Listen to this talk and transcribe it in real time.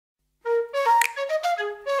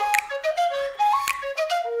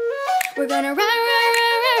We're gonna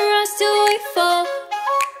rise till we fall.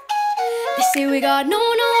 They say we got no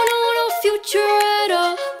future at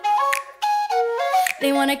all.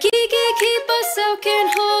 They wanna keep us out,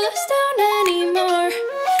 can't hold us down anymore.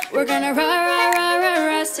 We're gonna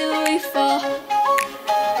rise till we fall.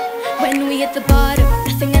 When we hit the bottom,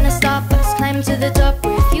 nothing gonna stop us. Climb to the top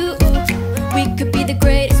with you. We could be the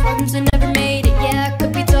greatest ones who never made it. Yeah, I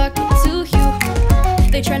could be talking to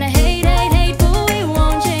you. They tryna hate, but we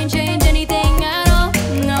won't change anything at all.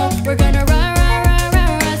 No, we're gonna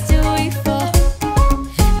rise till we fall.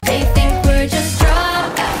 They think we're just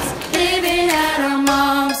dropouts, living at our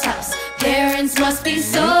mom's house. Parents must be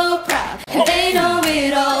so proud, and they know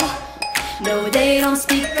it all. No, they don't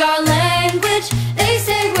speak our language. They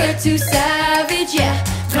say we're too savage. Yeah,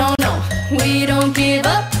 no, we don't give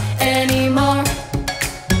up anymore.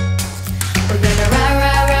 We're gonna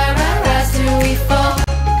rise till we fall.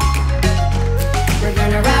 We're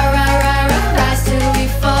gonna rise till we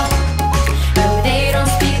fall. No, they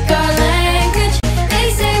don't speak our language. They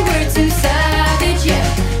say we're too savage. Yeah,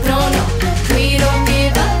 no, we don't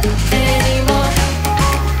give up anymore.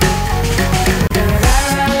 We're gonna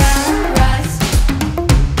rise.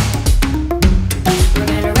 We're gonna rise. We're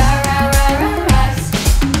gonna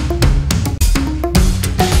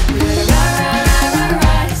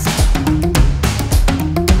rise.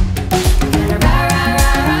 We're gonna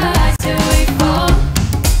rise till we fall.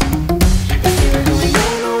 They say we're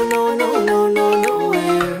going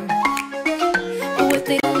nowhere. But what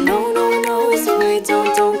they don't know is that we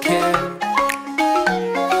don't care.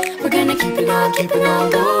 We're gonna keep it on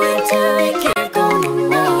going till we can't go no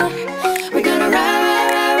more. We're gonna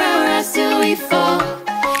rise till we fall.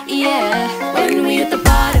 Yeah, when we hit the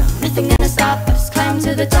bottom, nothing gonna stop us. Climb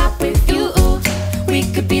to the top with you. We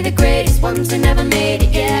could be the greatest ones who never made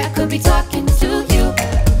it. Yeah, I could be talking to you.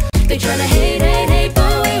 They tryna hate,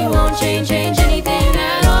 but we won't change anything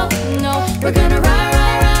at all. No, we're gonna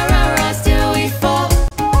rise till we fall.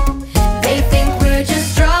 They think we're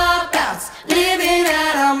just dropouts, living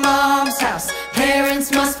at our mom's house.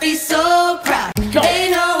 Parents must be so proud, they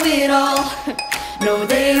know it all. No,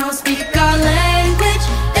 they don't speak our language.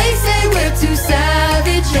 They say we're too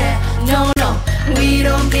savage. Yeah, no, we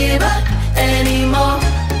don't give up anymore.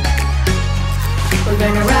 We're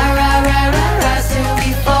gonna rise.